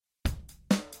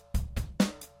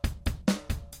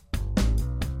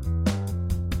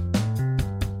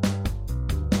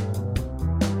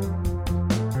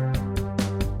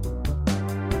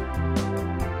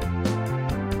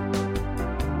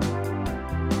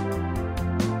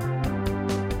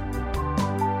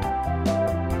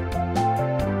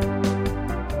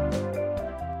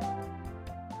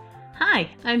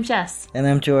I'm Jess. And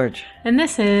I'm George. And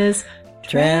this is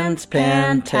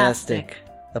Transpantastic,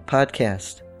 a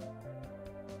podcast.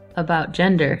 About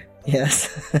gender.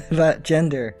 Yes, about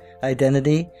gender,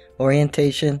 identity,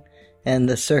 orientation, and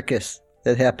the circus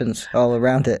that happens all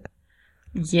around it.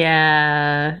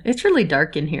 Yeah, it's really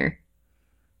dark in here.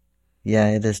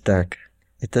 Yeah, it is dark.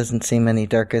 It doesn't seem any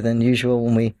darker than usual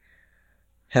when we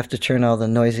have to turn all the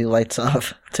noisy lights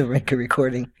off to make a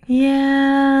recording.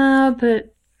 Yeah,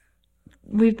 but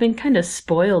we've been kind of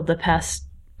spoiled the past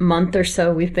month or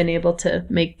so. We've been able to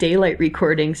make daylight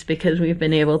recordings because we've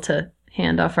been able to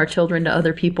hand off our children to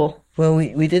other people. Well,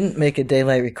 we didn't make a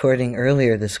daylight recording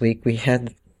earlier this week. We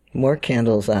had more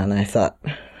candles on, I thought.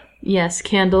 Yes,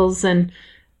 candles and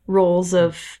rolls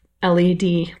of LED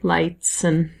lights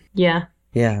and yeah.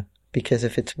 Yeah, because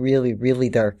if it's really, really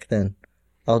dark, then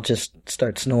I'll just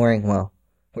start snoring while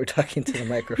we're talking to the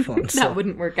microphone. That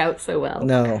wouldn't work out so well.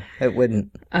 No, it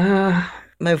wouldn't.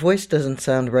 My voice doesn't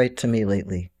sound right to me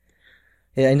lately.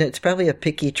 Yeah, I know it's probably a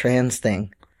picky trans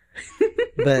thing,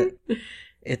 but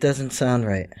it doesn't sound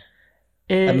right.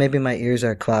 Maybe my ears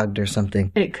are clogged or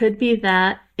something. It could be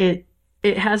that. It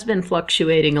has been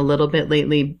fluctuating a little bit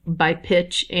lately by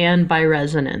pitch and by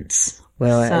resonance.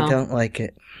 Well, so, I don't like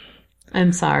it.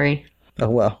 I'm sorry. Oh,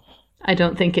 well. I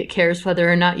don't think it cares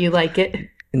whether or not you like it.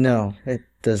 No, it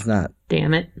does not.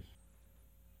 Damn it.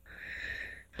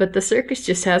 But the circus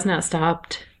just has not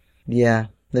stopped. Yeah,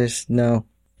 there's no...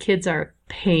 Kids are a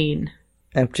pain.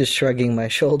 I'm just shrugging my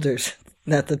shoulders.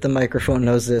 Not that the microphone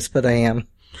knows this, but I am.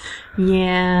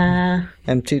 Yeah.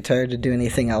 I'm too tired to do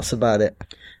anything else about it.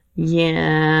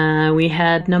 Yeah, we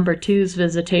had number 2's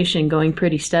visitation going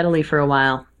pretty steadily for a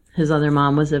while. His other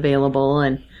mom was available,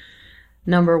 and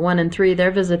number 1 and 3,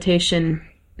 their visitation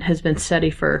has been steady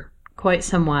for quite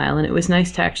some while, and it was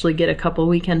nice to actually get a couple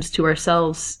weekends to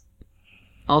ourselves,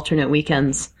 alternate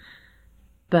weekends.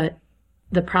 But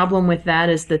the problem with that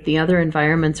is that the other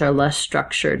environments are less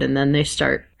structured, and then they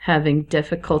start having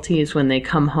difficulties when they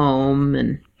come home.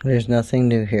 And there's nothing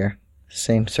new here.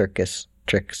 Same circus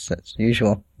tricks as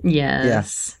usual.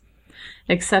 Yes.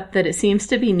 Yeah. Except that it seems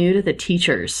to be new to the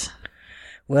teachers.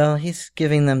 Well, he's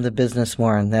giving them the business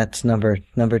more, and that's number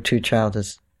 2 child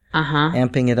is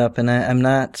amping it up. And I'm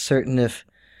not certain if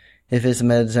his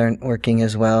meds aren't working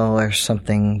as well or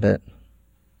something, but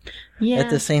at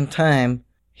the same time,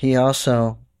 he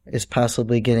also is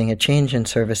possibly getting a change in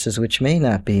services, which may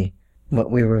not be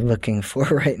what we were looking for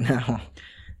right now.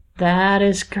 That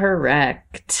is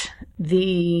correct.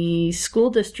 The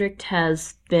school district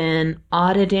has been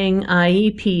auditing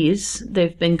IEPs.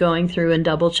 They've been going through and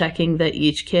double checking that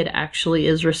each kid actually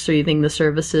is receiving the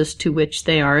services to which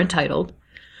they are entitled.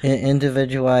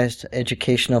 Individualized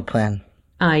Educational Plan.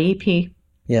 IEP.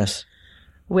 Yes.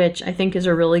 Which I think is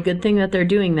a really good thing that they're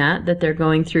doing that they're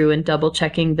going through and double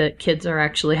checking that kids are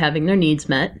actually having their needs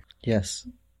met. Yes.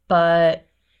 But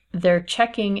they're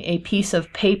checking a piece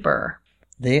of paper.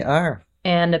 They are.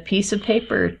 And a piece of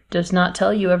paper does not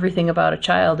tell you everything about a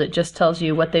child. It just tells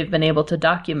you what they've been able to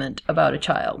document about a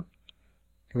child.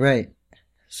 Right.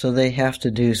 So they have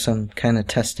to do some kind of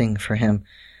testing for him.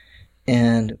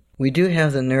 And we do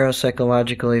have the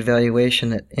neuropsychological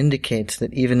evaluation that indicates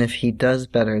that even if he does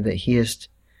better, that he is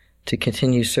to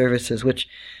continue services, which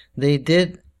they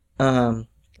did. So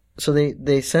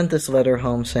they sent this letter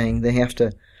home saying they have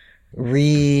to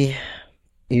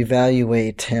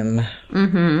evaluate him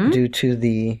due to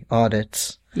the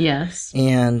audits. Yes.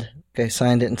 And I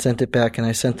signed it and sent it back, and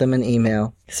I sent them an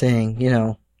email saying,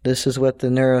 this is what the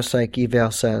neuropsych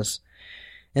eval says.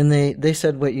 And they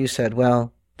said what you said.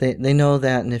 Well, they know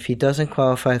that, and if he doesn't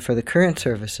qualify for the current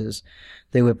services,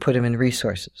 they would put him in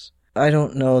resources. I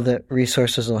don't know that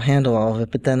resources will handle all of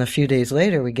it, but then a few days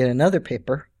later we get another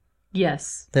paper.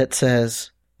 Yes. That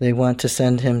says they want to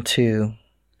send him to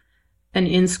an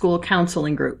in-school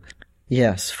counseling group.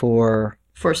 Yes, for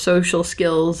social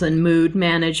skills and mood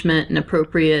management and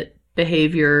appropriate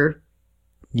behavior,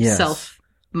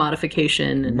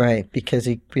 self-modification. Right, because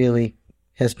he really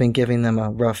has been giving them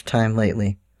a rough time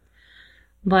lately.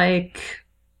 Like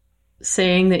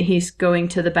saying that he's going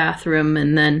to the bathroom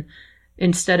and then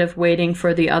instead of waiting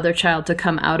for the other child to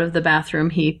come out of the bathroom,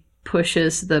 he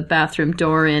pushes the bathroom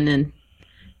door in and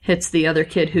hits the other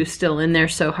kid who's still in there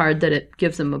so hard that it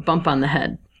gives him a bump on the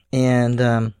head. And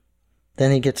then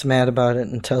he gets mad about it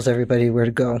and tells everybody where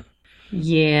to go.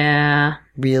 Yeah.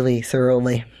 Really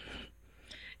thoroughly.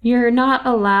 You're not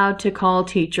allowed to call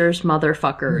teachers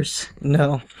motherfuckers.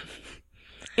 No.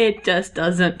 It just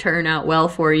doesn't turn out well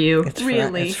for you.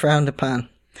 It's frowned upon.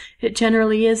 It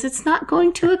generally is. It's not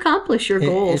going to accomplish your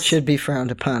goals. It should be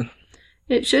frowned upon.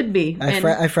 It should be.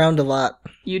 I frowned a lot.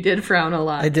 You did frown a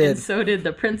lot. I did. And so did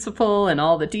the principal and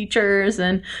all the teachers,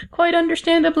 and quite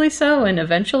understandably so, and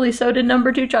eventually so did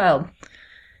number 2 child.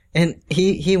 And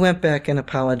he went back and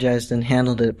apologized and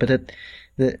handled it, but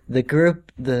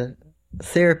the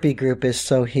therapy group is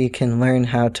so he can learn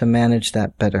how to manage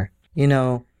that better. You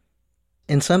know,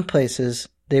 in some places,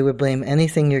 they would blame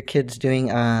anything your kid's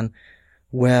doing on,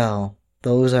 well,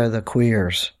 those are the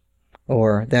queers,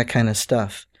 or that kind of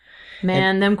stuff.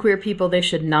 Man, them queer people, they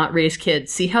should not raise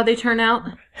kids. See how they turn out?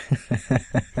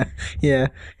 Yeah,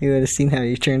 you would have seen how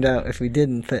you turned out if we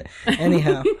didn't, but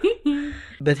anyhow.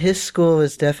 But his school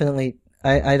is definitely,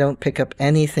 I don't pick up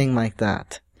anything like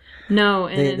that. No.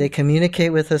 They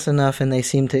communicate with us enough, and they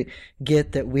seem to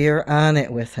get that we are on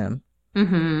it with him.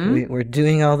 Mm-hmm. We're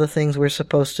doing all the things we're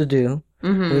supposed to do.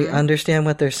 Mm-hmm. We understand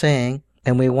what they're saying,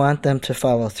 and we want them to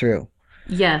follow through.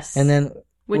 Yes. And then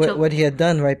what he had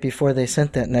done right before they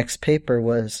sent that next paper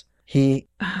was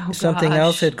something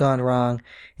else had gone wrong,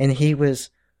 and he was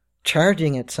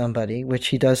charging at somebody, which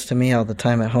he does to me all the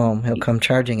time at home. He'll come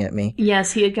charging at me.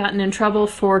 Yes, he had gotten in trouble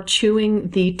for chewing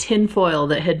the tin foil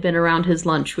that had been around his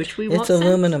lunch, which we won't It's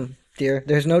aluminum, dear.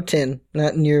 There's no tin.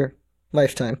 Not in your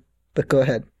lifetime. But go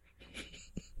ahead.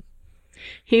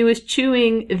 He was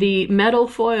chewing the metal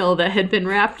foil that had been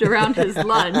wrapped around his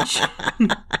lunch.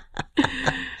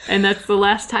 And that's the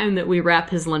last time that we wrap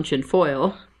his lunch in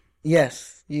foil.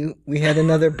 Yes. We had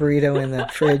another burrito in the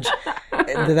fridge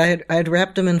that I had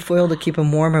wrapped them in foil to keep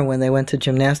them warmer when they went to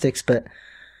gymnastics, but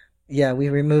yeah, we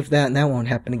removed that and that won't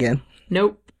happen again.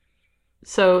 Nope.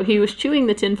 So he was chewing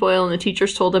the tin foil and the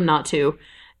teachers told him not to,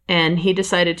 and he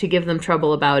decided to give them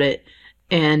trouble about it,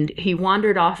 and he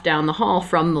wandered off down the hall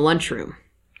from the lunchroom.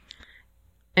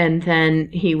 And then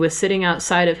he was sitting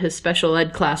outside of his special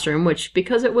ed classroom, which,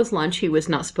 because it was lunch, he was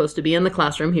not supposed to be in the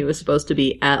classroom. He was supposed to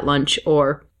be at lunch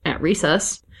or at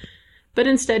recess. But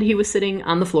instead, he was sitting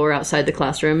on the floor outside the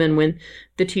classroom, and when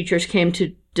the teachers came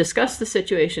to discuss the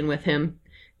situation with him,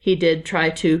 he did try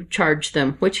to charge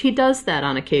them, which he does that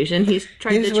on occasion. He's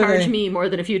tried to charge me more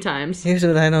than a few times. Here's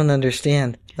what I don't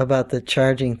understand about the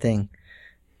charging thing.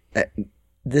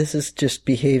 This is just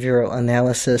behavioral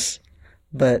analysis,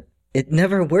 but it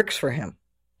never works for him.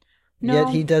 No. Yet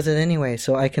he does it anyway,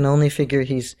 so I can only figure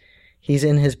he's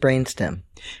in his brainstem.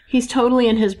 He's totally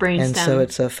in his brainstem. And so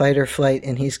it's a fight or flight,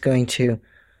 and he's going to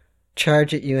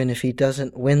charge at you, and if he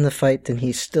doesn't win the fight, then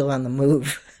he's still on the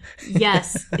move.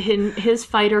 Yes, his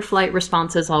fight or flight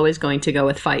response is always going to go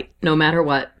with fight, no matter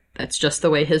what. That's just the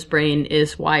way his brain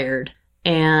is wired.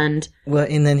 And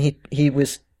then he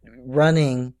was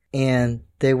running, and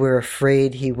they were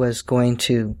afraid he was going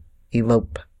to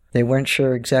elope. They weren't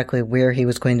sure exactly where he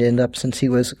was going to end up since he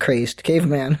was a crazed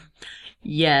caveman.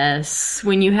 Yes.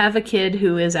 When you have a kid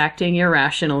who is acting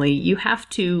irrationally, you have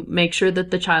to make sure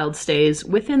that the child stays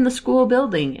within the school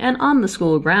building and on the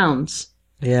school grounds.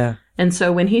 Yeah. And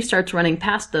so when he starts running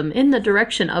past them in the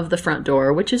direction of the front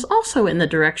door, which is also in the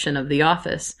direction of the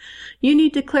office, you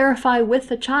need to clarify with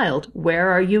the child, where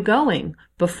are you going,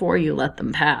 before you let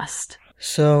them past.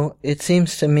 So it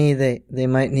seems to me they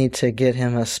might need to get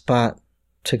him a spot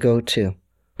to go to.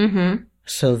 Mm-hmm.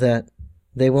 So that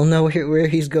they will know where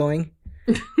he's going,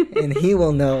 and he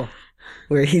will know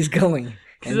where he's going.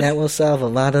 And that will solve a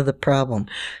lot of the problem.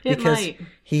 Because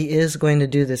he is going to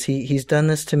do this. He's done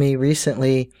this to me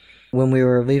recently when we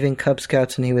were leaving Cub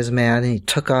Scouts, and he was mad, and he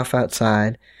took off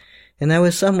outside. And I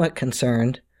was somewhat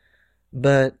concerned,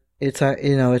 but it's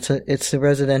a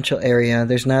residential area.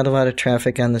 There's not a lot of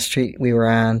traffic on the street we were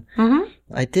on. Mm-hmm.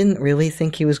 I didn't really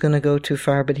think he was going to go too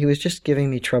far, but he was just giving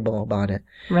me trouble about it.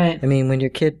 Right. I mean, when your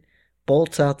kid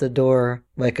bolts out the door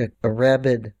like a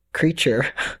rabid creature,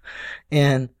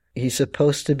 and he's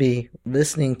supposed to be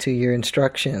listening to your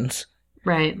instructions.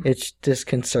 Right. It's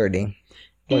disconcerting.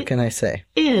 What can I say?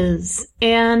 It is.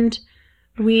 And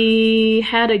we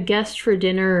had a guest for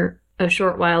dinner a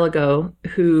short while ago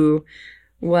who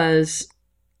was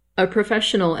a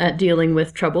professional at dealing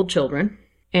with troubled children.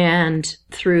 And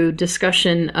through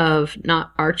discussion of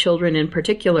not our children in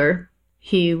particular,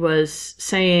 he was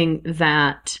saying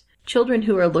that children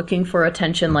who are looking for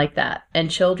attention like that, and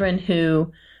children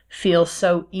who feel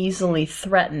so easily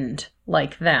threatened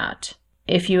like that,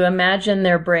 if you imagine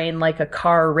their brain like a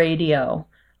car radio,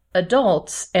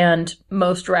 adults and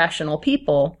most rational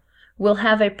people will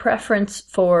have a preference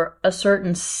for a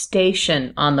certain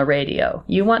station on the radio.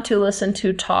 You want to listen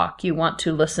to talk, you want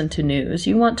to listen to news,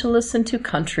 you want to listen to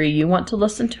country, you want to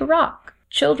listen to rock.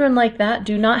 Children like that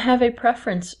do not have a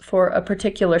preference for a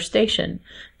particular station.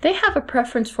 They have a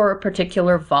preference for a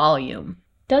particular volume.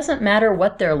 Doesn't matter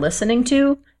what they're listening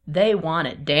to, they want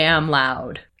it damn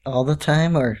loud. all the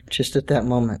time or just at that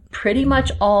moment? Pretty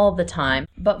much all the time,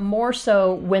 but more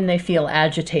so when they feel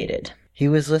agitated. He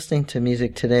was listening to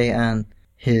music today on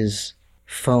his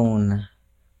phone.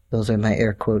 Those are my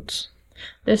air quotes.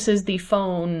 This is the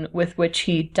phone with which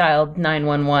he dialed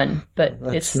 911, but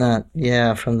it's not,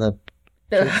 from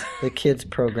the kids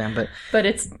program, but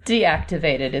it's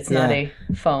deactivated. It's not a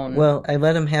phone. Well, I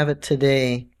let him have it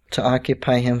today to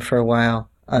occupy him for a while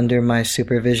under my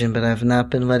supervision, but I've not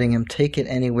been letting him take it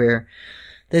anywhere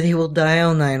that he will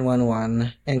dial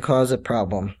 911 and cause a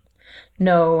problem.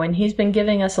 No, and he's been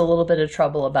giving us a little bit of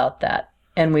trouble about that.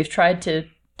 And we've tried to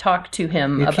talk to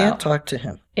him about... You can't talk to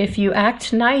him. If you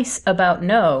act nice about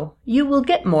no, you will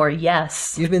get more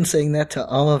yes. You've been saying that to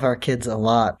all of our kids a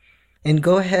lot. And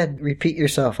go ahead, repeat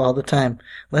yourself all the time.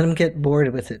 Let them get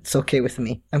bored with it. It's okay with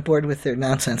me. I'm bored with their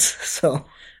nonsense, so...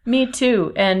 Me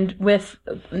too. And with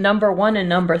number 1 and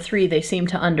number 3, they seem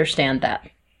to understand that.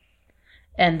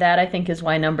 And that, I think, is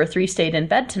why number 3 stayed in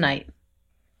bed tonight.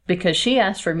 Because she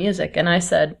asked for music, and I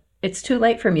said, it's too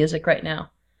late for music right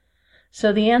now.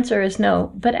 So the answer is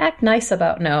no, but act nice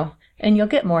about no, and you'll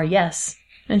get more yes.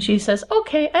 And she says,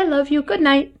 okay, I love you, good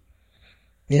night.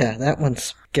 Yeah, that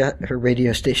one's got her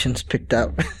radio stations picked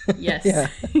out. Yes,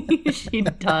 she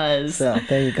does. So,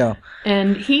 there you go.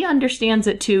 And he understands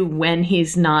it too when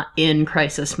he's not in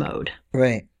crisis mode.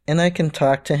 Right. And I can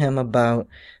talk to him about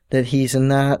that he's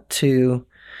not to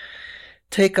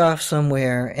take off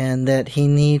somewhere and that he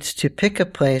needs to pick a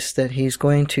place that he's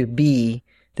going to be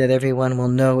that everyone will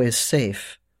know is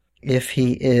safe if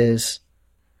he is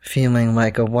feeling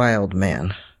like a wild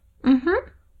man. Mm-hmm.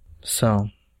 So...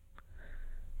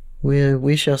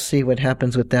 We shall see what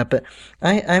happens with that, but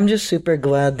I'm just super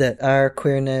glad that our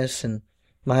queerness and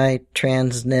my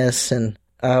transness and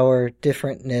our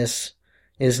differentness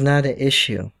is not an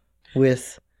issue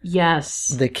with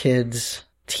the kids,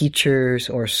 teachers,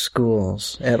 or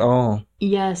schools at all.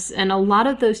 Yes, and a lot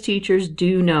of those teachers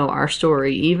do know our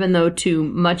story, even though to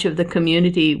much of the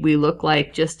community we look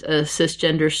like just a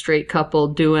cisgender straight couple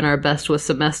doing our best with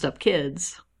some messed up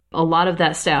kids. A lot of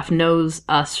that staff knows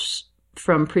us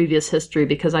from previous history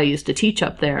because I used to teach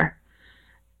up there.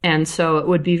 And so it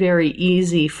would be very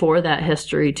easy for that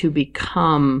history to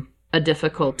become a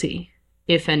difficulty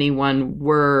if anyone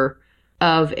were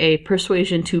of a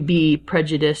persuasion to be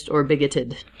prejudiced or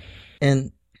bigoted.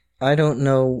 And I don't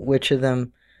know which of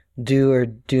them do or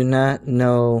do not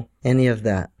know any of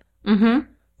that. Mm-hmm.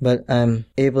 But I'm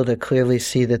able to clearly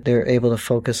see that they're able to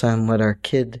focus on what our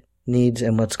kid needs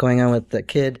and what's going on with the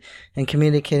kid and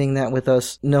communicating that with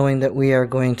us, knowing that we are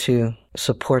going to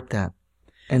support that.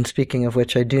 And speaking of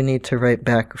which, I do need to write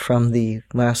back from the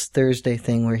last Thursday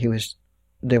thing where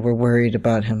they were worried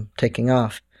about him taking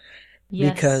off.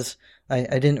 Yes. Because I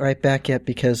didn't write back yet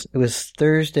because it was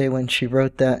Thursday when she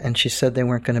wrote that and she said they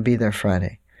weren't going to be there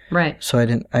Friday. Right.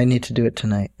 So I need to do it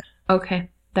tonight.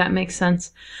 Okay. That makes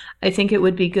sense. I think it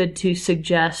would be good to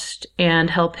suggest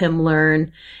and help him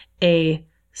learn a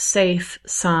safe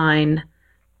sign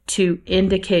to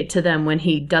indicate to them when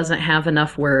he doesn't have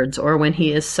enough words or when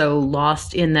he is so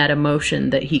lost in that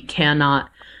emotion that he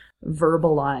cannot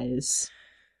verbalize,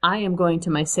 I am going to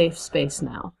my safe space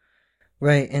now.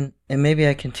 Right, and maybe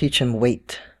I can teach him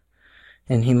wait.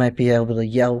 And he might be able to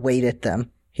yell wait at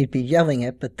them. He'd be yelling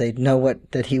it, but they'd know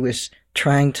that he was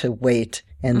trying to wait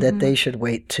and that they should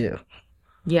wait too.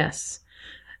 Yes.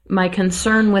 My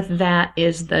concern with that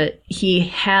is that he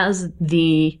has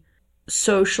the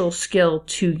social skill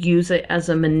to use it as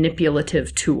a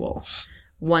manipulative tool.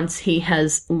 Once he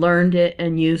has learned it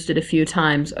and used it a few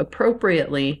times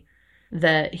appropriately,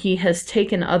 that he has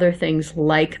taken other things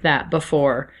like that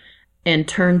before and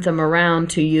turned them around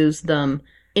to use them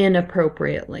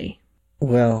inappropriately.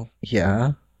 Well,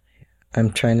 yeah.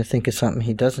 I'm trying to think of something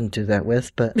he doesn't do that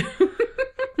with, but...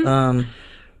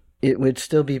 it would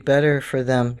still be better for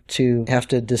them to have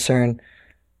to discern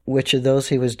which of those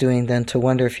he was doing than to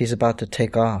wonder if he's about to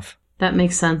take off. That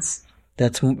makes sense.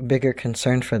 That's a bigger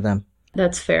concern for them.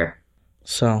 That's fair.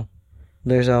 So,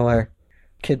 there's all our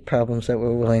kid problems that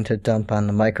we're willing to dump on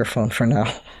the microphone for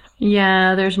now.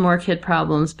 Yeah, there's more kid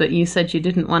problems, but you said you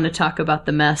didn't want to talk about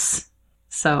the mess.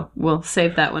 So, we'll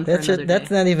save that one for another day.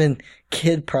 That's not even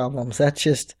kid problems. That's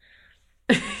just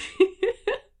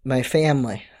my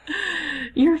family.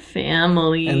 Your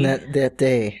family. And that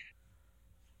day.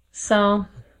 So,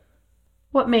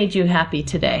 what made you happy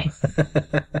today?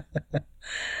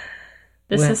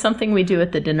 This is something we do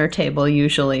at the dinner table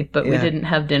usually, but we didn't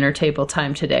have dinner table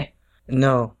time today.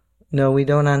 No, we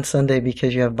don't on Sunday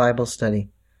because you have Bible study.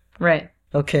 Right.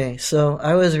 Okay, so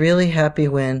I was really happy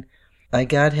when I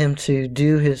got him to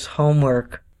do his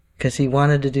homework because he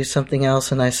wanted to do something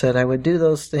else, and I said I would do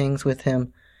those things with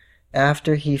him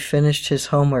after he finished his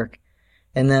homework.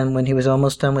 And then when he was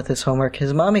almost done with his homework,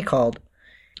 his mommy called.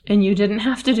 And you didn't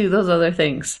have to do those other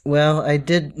things. Well, I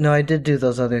did do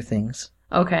those other things.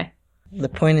 Okay. The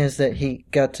point is that he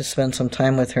got to spend some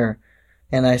time with her,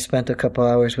 and I spent a couple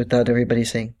hours without everybody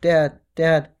saying, Dad,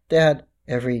 Dad, Dad,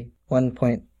 every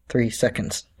 1.3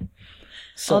 seconds.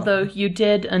 So, although you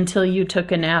did, until you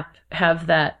took a nap, have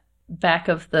that back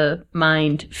of the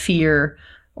mind fear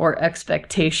or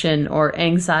expectation or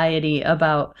anxiety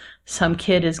about some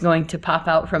kid is going to pop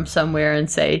out from somewhere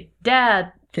and say,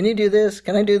 Dad, can you do this?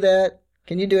 Can I do that?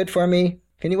 Can you do it for me?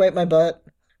 Can you wipe my butt?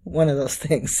 One of those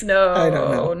things. No, I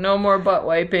don't know. No more butt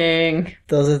wiping.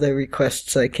 Those are the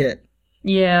requests I get.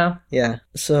 Yeah. Yeah.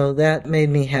 So that made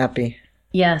me happy.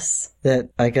 Yes. That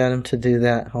I got him to do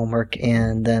that homework,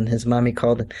 and then his mommy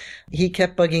called him. He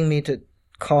kept bugging me to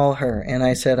call her, and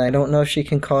I said, I don't know if she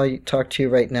can talk to you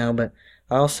right now, but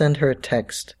I'll send her a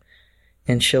text,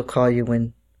 and she'll call you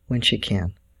when she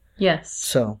can. Yes.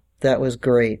 So that was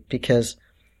great, because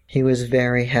he was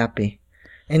very happy.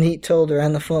 And he told her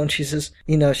on the phone, she says,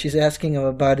 she's asking him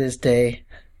about his day,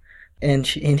 and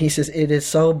he says, it is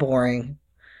so boring.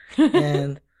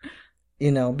 And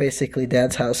basically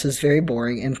Dad's house is very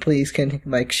boring, and please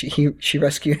she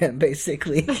rescue him,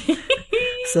 basically.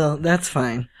 So that's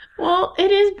fine. Well, it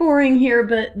is boring here,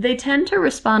 but they tend to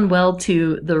respond well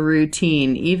to the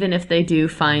routine, even if they do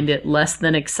find it less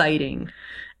than exciting.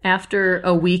 After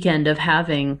a weekend of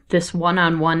having this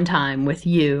one-on-one time with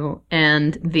you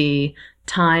and the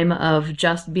time of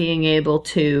just being able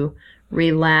to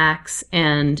relax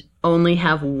and only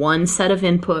have one set of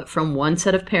input from one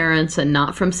set of parents and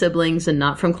not from siblings and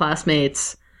not from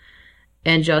classmates,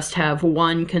 and just have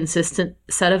one consistent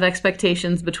set of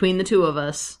expectations between the two of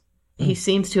us, he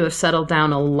seems to have settled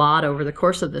down a lot over the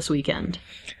course of this weekend.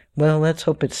 Well, let's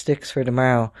hope it sticks for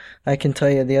tomorrow. I can tell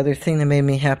you the other thing that made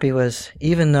me happy was,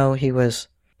 even though he was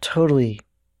totally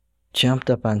jumped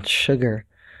up on sugar,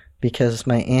 because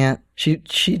my aunt, she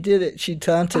did it. She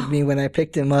taunted me when I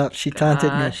picked him up. She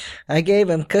taunted me. I gave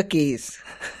him cookies.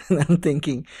 And I'm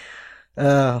thinking,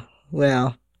 oh,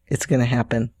 well, it's going to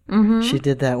happen. Mm-hmm. She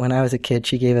did that when I was a kid.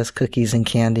 She gave us cookies and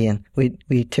candy, and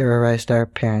we terrorized our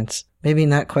parents. Maybe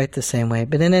not quite the same way,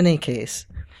 but in any case.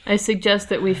 I suggest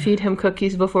that we feed him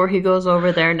cookies before he goes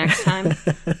over there next time.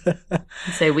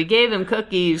 Say, we gave him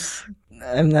cookies.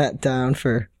 I'm not down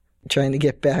for trying to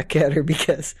get back at her,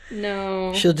 because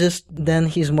she'll then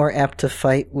he's more apt to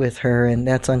fight with her, and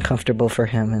that's uncomfortable for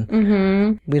him.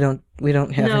 And we don't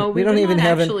have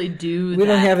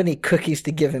any cookies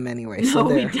to give him anyway. No,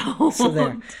 we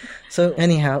don't. So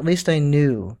anyhow, at least I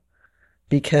knew,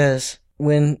 because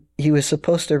when he was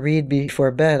supposed to read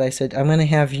before bed, I said, I'm going to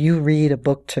have you read a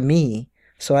book to me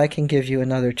so I can give you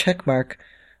another check mark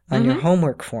on your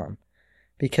homework form,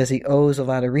 because he owes a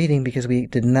lot of reading, because we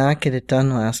did not get it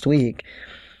done last week.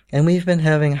 And we've been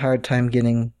having a hard time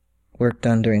getting work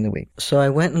done during the week. So I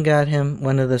went and got him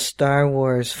one of the Star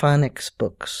Wars phonics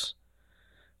books,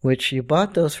 which you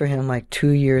bought those for him like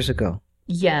 2 years ago.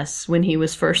 Yes, when he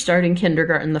was first starting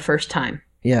kindergarten the first time.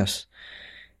 Yes.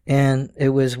 And it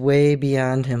was way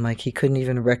beyond him. Like, he couldn't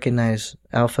even recognize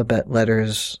alphabet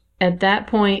letters. At that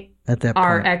point,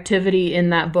 our activity in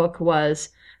that book was,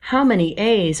 how many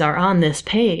A's are on this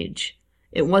page?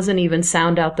 It wasn't even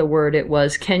sound out the word. It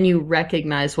was, can you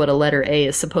recognize what a letter A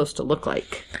is supposed to look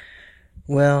like?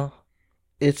 Well,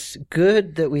 it's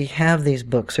good that we have these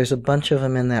books. There's a bunch of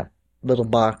them in that little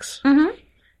box. Mm-hmm.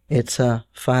 It's a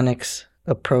phonics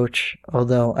approach,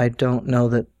 although I don't know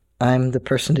that I'm the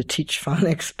person to teach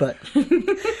phonics, but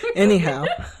anyhow.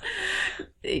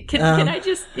 Can I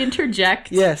just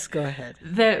interject? Yes, go ahead.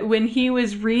 That when he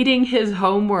was reading his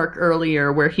homework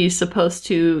earlier, where he's supposed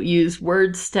to use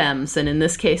word stems, and in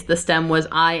this case the stem was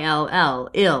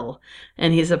ILL, ill,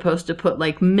 and he's supposed to put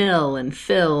like mill and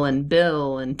fill and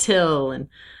bill and till, and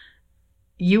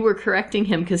you were correcting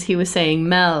him because he was saying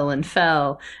mel and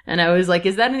fell, and I was like,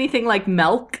 is that anything like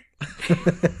milk?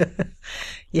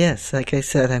 Yes, like I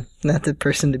said, I'm not the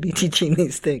person to be teaching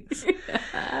these things.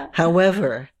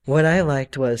 However, what I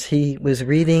liked was he was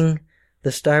reading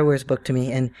the Star Wars book to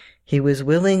me, and he was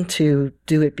willing to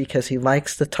do it because he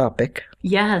likes the topic.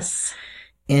 Yes.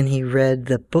 And he read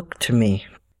the book to me.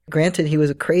 Granted, he was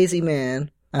a crazy man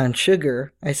on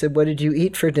sugar. I said, what did you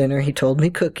eat for dinner? He told me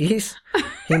cookies.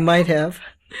 He might have.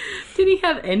 Did he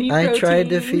have any protein? I tried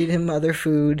to feed him other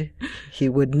food. He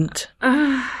wouldn't.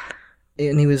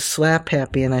 And he was slap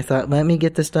happy, and I thought, let me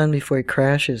get this done before he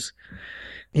crashes.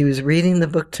 He was reading the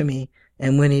book to me,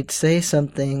 and when he'd say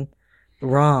something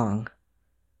wrong,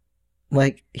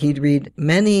 like, he'd read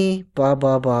many, blah,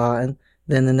 blah, blah, and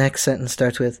then the next sentence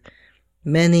starts with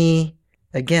many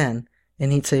again,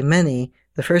 and he'd say many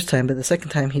the first time, but the second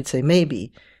time he'd say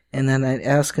maybe, and then I'd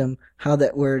ask him how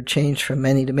that word changed from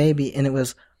many to maybe, and it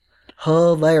was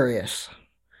hilarious.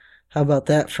 How about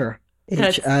that for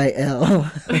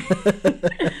H-I-L?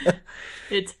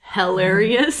 It's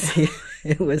hilarious.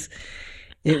 It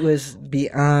was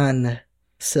beyond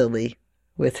silly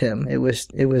with him. It was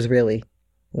really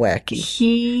wacky.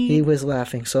 He was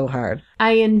laughing so hard.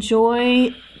 I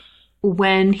enjoy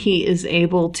when he is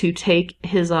able to take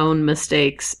his own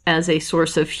mistakes as a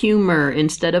source of humor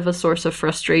instead of a source of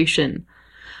frustration.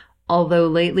 Although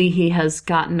lately he has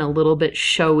gotten a little bit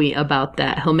showy about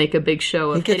that. He'll make a big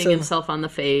show of hitting himself on the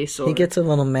face. He gets a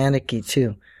little manicky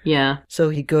too. Yeah. So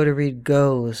he'd go to read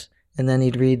goes, and then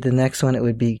he'd read the next one, it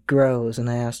would be grows, and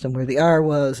I asked him where the R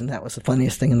was, and that was the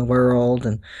funniest thing in the world,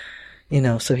 and,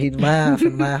 so he'd laugh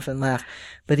and laugh and laugh,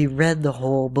 but he read the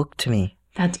whole book to me.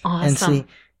 That's awesome. And see,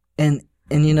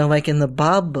 and like in the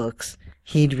Bob books,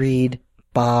 he'd read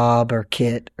Bob or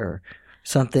Kit or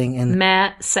something, and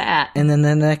Matt sat. And then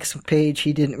the next page,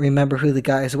 he didn't remember who the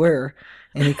guys were,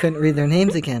 and he couldn't read their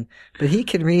names again. But he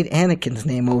can read Anakin's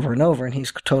name over and over, and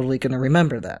he's totally going to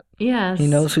remember that. Yes. He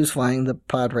knows who's flying the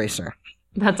pod racer.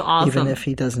 That's awesome. Even if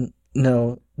he doesn't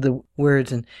know the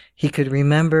words, and he could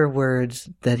remember words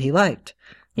that he liked,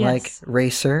 like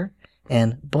racer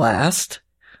and blast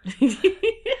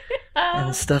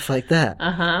and stuff like that.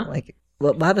 Like,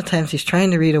 well, a lot of times he's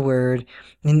trying to read a word,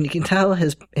 and you can tell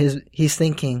he's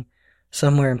thinking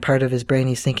somewhere in part of his brain,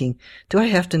 he's thinking, do I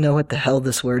have to know what the hell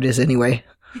this word is anyway?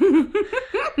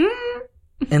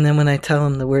 And then when I tell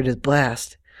him the word is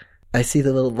blast, I see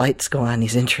the little lights go on.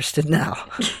 He's interested now.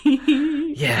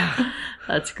 Yeah.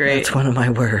 That's great. That's one of my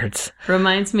words.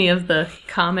 Reminds me of the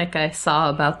comic I saw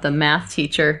about the math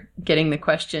teacher getting the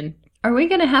question, are we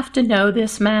going to have to know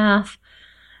this math?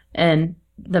 And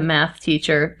the math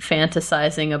teacher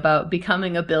fantasizing about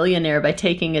becoming a billionaire by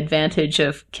taking advantage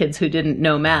of kids who didn't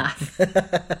know math.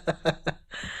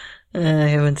 I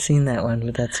haven't seen that one,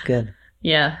 but that's good.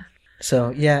 Yeah. So,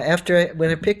 yeah,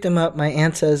 when I picked him up, my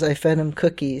aunt says I fed him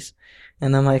cookies.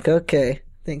 And I'm like, okay,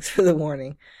 thanks for the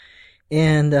warning.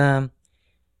 And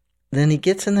then he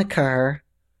gets in the car,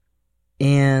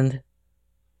 and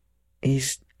I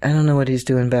don't know what he's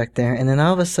doing back there. And then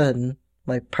all of a sudden,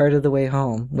 like part of the way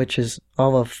home, which is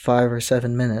all of 5 or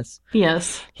 7 minutes.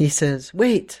 Yes. He says,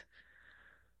 wait,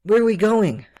 where are we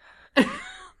going?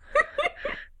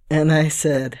 And I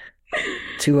said,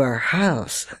 to our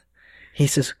house. He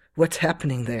says, what's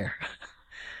happening there?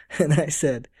 And I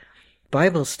said,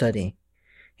 Bible study.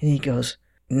 And he goes,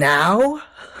 now?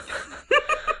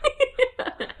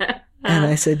 And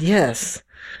I said, yes.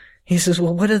 He says,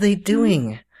 well, what are they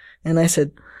doing? And I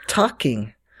said,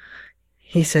 talking.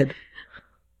 He said,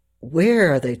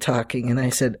 where are they talking? And I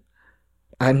said,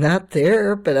 I'm not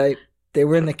there, but they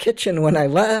were in the kitchen when I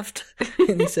left.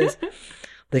 And he says,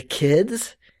 the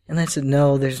kids? And I said,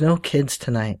 no, there's no kids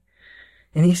tonight.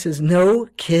 And he says, no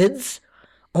kids?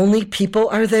 Only people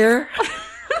are there?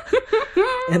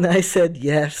 And I said,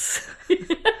 yes.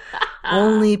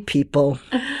 Only people,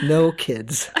 no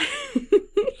kids.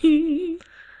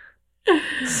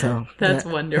 So that's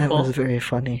wonderful. That was very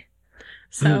funny.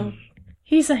 So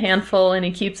he's a handful, and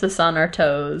he keeps us on our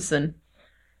toes, and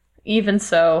even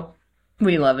so,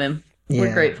 we love him. Yeah,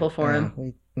 we're grateful for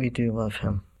him. We do love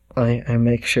him. I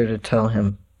make sure to tell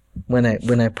him when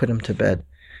I put him to bed,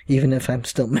 even if I'm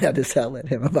still mad as hell at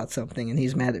him about something, and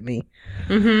he's mad at me.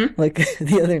 Mm-hmm. Like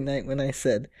the other night when I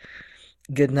said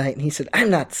good night, and he said, I'm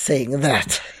not saying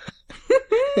that.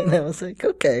 And I was like,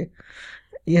 okay,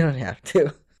 you don't have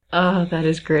to. Oh, that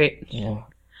is great. Yeah.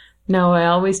 No, I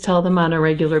always tell them on a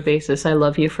regular basis, I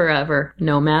love you forever,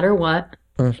 no matter what.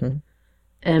 Mm-hmm.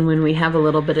 And when we have a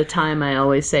little bit of time, I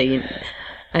always say,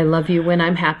 I love you when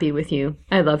I'm happy with you.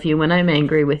 I love you when I'm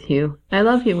angry with you. I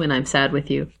love you when I'm sad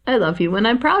with you. I love you when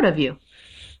I'm proud of you.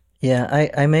 Yeah,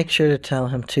 I make sure to tell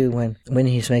him, too, when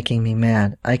he's making me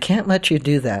mad, I can't let you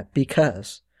do that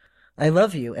because I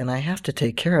love you and I have to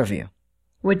take care of you.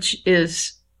 Which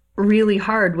is really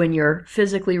hard when you're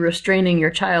physically restraining your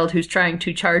child who's trying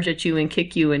to charge at you and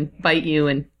kick you and bite you,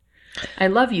 and I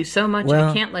love you so much,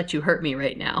 I can't let you hurt me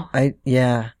right now.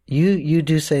 You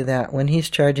do say that. When he's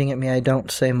charging at me, I don't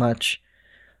say much.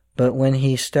 But when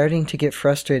he's starting to get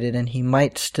frustrated and he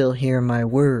might still hear my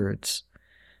words,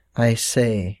 I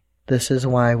say, this is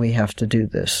why we have to do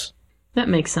this. That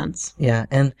makes sense. Yeah,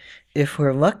 and if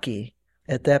we're lucky,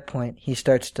 at that point, he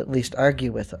starts to at least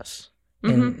argue with us.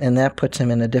 Mm-hmm. And that puts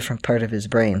him in a different part of his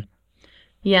brain.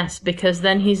 Yes, because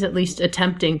then he's at least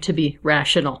attempting to be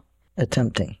rational.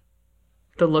 Attempting.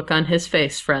 The look on his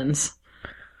face, friends.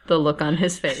 The look on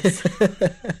his face.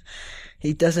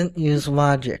 He doesn't use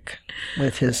logic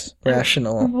with his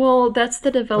rational. Well, that's the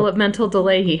developmental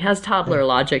delay. He has toddler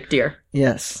logic, dear.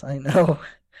 Yes, I know.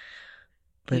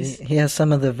 But he has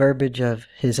some of the verbiage of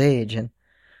his age. And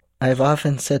I've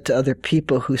often said to other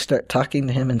people who start talking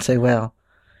to him and say, well,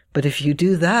 but if you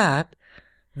do that,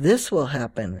 this will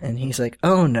happen. And he's like,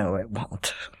 oh, no, it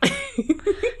won't.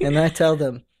 And I tell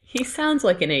them, he sounds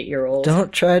like an 8-year-old.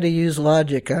 Don't try to use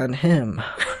logic on him.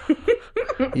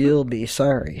 You'll be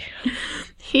sorry.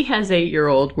 He has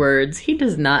 8-year-old words. He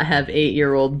does not have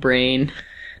 8-year-old brain.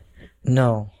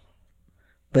 No.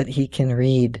 But he can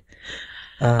read.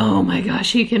 Oh my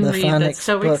gosh, he can read. That's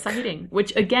so book. Exciting.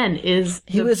 Which, again, is...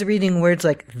 He was reading words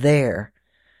like there.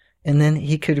 And then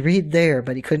he could read there,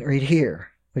 but he couldn't read here.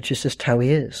 Which is just how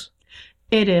he is.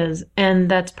 It is. And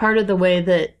that's part of the way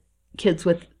that kids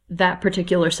with that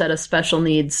particular set of special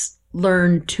needs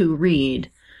learn to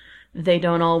read. They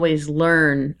don't always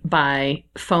learn by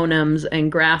phonemes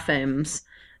and graphemes.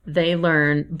 They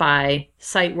learn by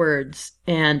sight words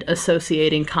and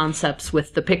associating concepts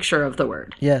with the picture of the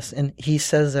word. Yes, and he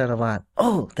says that a lot.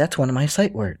 Oh, that's one of my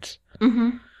sight words.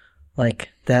 Mm-hmm. Like,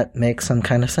 that makes some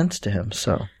kind of sense to him,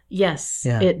 so... Yes,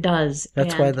 yeah. It does.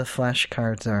 That's why the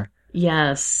flashcards are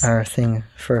a thing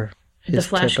for his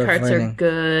type of learning. The flashcards are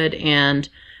good, and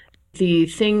the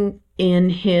thing in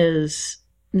his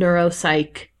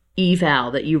neuropsych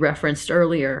eval that you referenced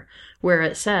earlier, where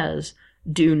it says,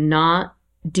 do not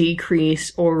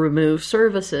decrease or remove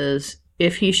services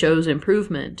if he shows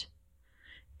improvement.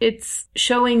 It's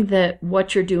showing that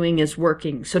what you're doing is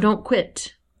working, so don't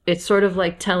quit. It's sort of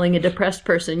like telling a depressed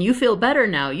person, you feel better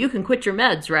now, you can quit your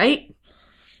meds, right?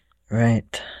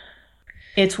 Right.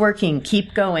 It's working,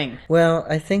 keep going. Well,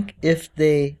 I think if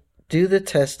they do the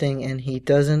testing and he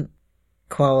doesn't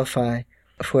qualify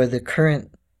for the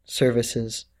current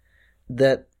services,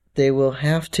 that they will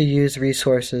have to use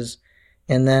resources,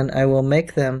 and then I will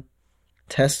make them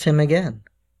test him again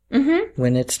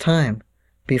when it's time,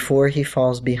 before he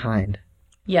falls behind.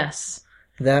 Yes.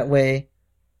 That way,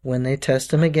 when they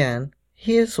test him again,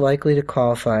 he is likely to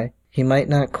qualify. He might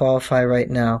not qualify right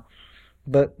now,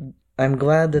 but I'm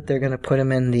glad that they're going to put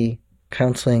him in the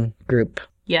counseling group.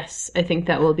 Yes, I think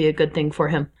that will be a good thing for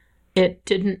him. It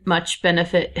didn't much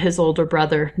benefit his older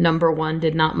brother. Number one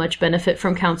did not much benefit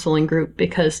from counseling group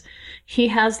because he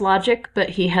has logic, but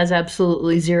he has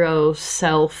absolutely zero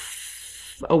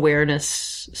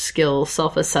self-awareness skills,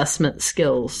 self-assessment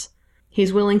skills.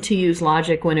 He's willing to use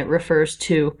logic when it refers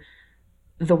to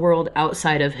the world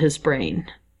outside of his brain,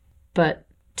 but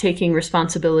taking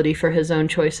responsibility for his own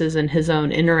choices and his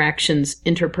own interactions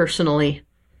interpersonally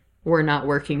were not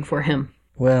working for him.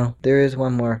 Well, there is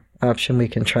one more option we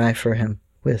can try for him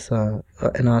with an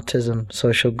autism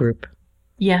social group.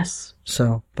 Yes.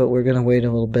 So, but we're going to wait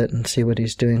a little bit and see what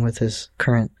he's doing with his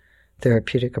current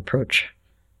therapeutic approach.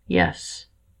 Yes.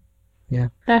 Yeah.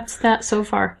 That's that so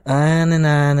far. On and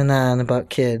on and on about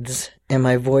kids, and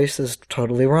my voice is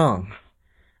totally wrong.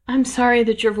 I'm sorry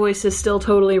that your voice is still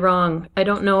totally wrong. I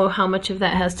don't know how much of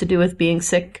that has to do with being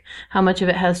sick, how much of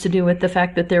it has to do with the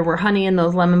fact that there were honey in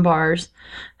those lemon bars,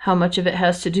 how much of it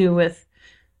has to do with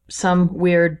some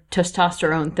weird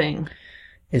testosterone thing.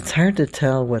 It's hard to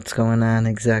tell what's going on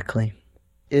exactly.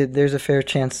 There's a fair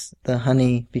chance the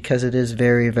honey, because it is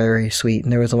very, very sweet,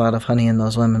 and there was a lot of honey in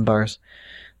those lemon bars.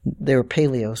 They were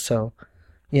paleo, so...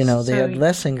 they had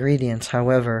less ingredients,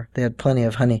 however, they had plenty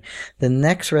of honey. The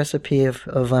next recipe of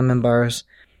lemon bars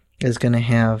is going to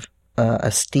have a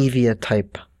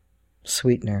stevia-type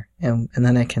sweetener, and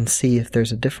then I can see if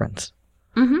there's a difference.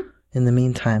 Mm-hmm. In the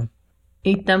meantime.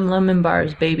 Eat them lemon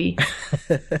bars, baby.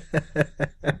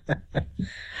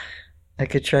 I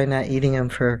could try not eating them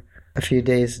for a few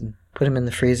days and put them in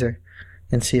the freezer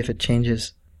and see if it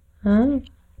changes. Oh.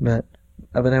 But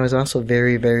I was also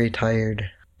very, very tired.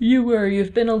 You were.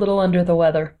 You've been a little under the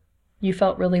weather. You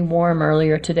felt really warm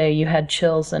earlier today. You had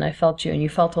chills, and I felt you, and you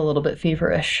felt a little bit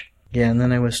feverish. Yeah, and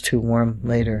then I was too warm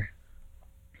later.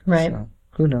 Right. So,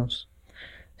 who knows?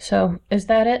 So, is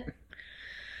that it?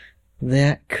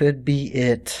 That could be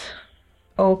it.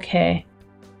 Okay.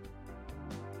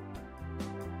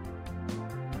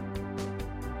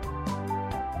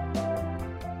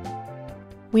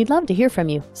 We'd love to hear from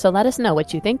you, so let us know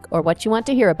what you think or what you want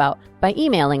to hear about by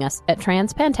emailing us at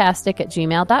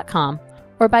transpantastic@gmail.com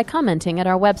or by commenting at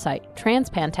our website,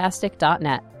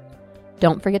 transpantastic.net.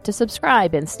 Don't forget to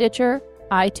subscribe in Stitcher,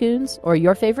 iTunes, or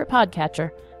your favorite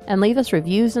podcatcher, and leave us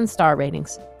reviews and star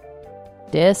ratings.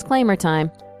 Disclaimer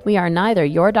time. We are neither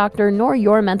your doctor nor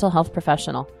your mental health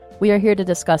professional. We are here to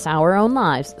discuss our own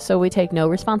lives, so we take no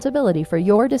responsibility for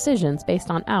your decisions based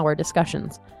on our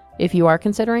discussions. If you are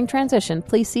considering transition,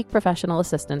 please seek professional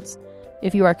assistance.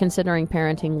 If you are considering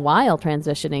parenting while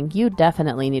transitioning, you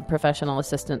definitely need professional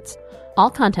assistance. All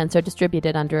contents are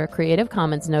distributed under a Creative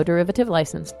Commons no derivative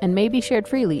license and may be shared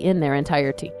freely in their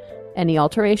entirety. Any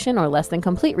alteration or less than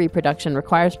complete reproduction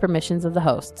requires permissions of the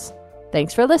hosts.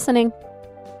 Thanks for listening.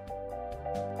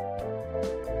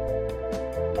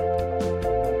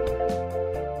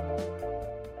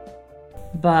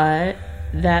 But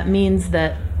that means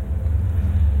that...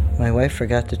 My wife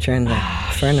forgot to turn the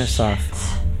furnace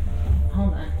off.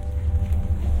 Hold on.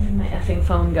 Where'd my effing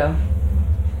phone go?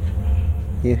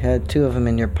 You had 2 of them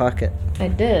in your pocket. I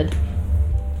did.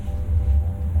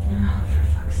 Oh, for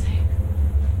fuck's sake.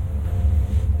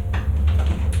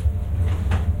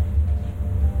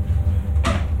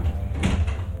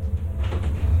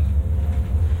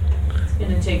 It's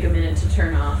gonna take a minute to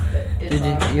turn off, but it's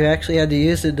off. You actually had to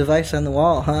use the device on the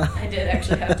wall, huh? I did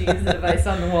actually have to use the device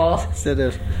on the wall. Instead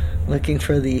of looking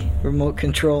for the remote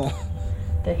control.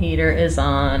 The heater is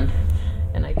on,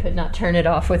 and I could not turn it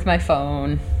off with my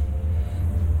phone.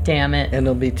 Damn it.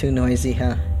 It'll be too noisy,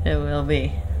 huh? It will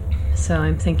be. So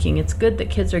I'm thinking it's good that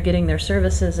kids are getting their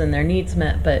services and their needs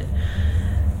met, but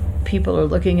people are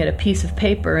looking at a piece of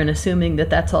paper and assuming that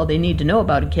that's all they need to know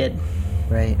about a kid.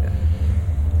 Right.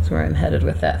 That's where I'm headed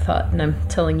with that thought, and I'm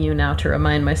telling you now to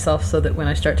remind myself so that when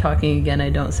I start talking again,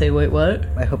 I don't say, wait, what?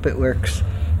 I hope it works.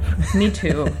 Me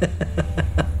too.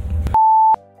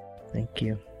 Thank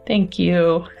you. Thank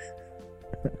you.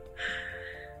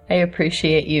 I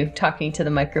appreciate you talking to the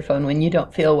microphone when you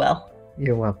don't feel well.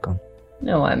 You're welcome.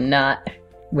 No, I'm not.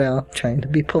 Well, trying to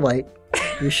be polite.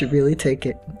 You should really take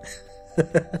it.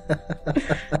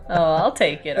 Oh, I'll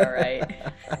take it, all right.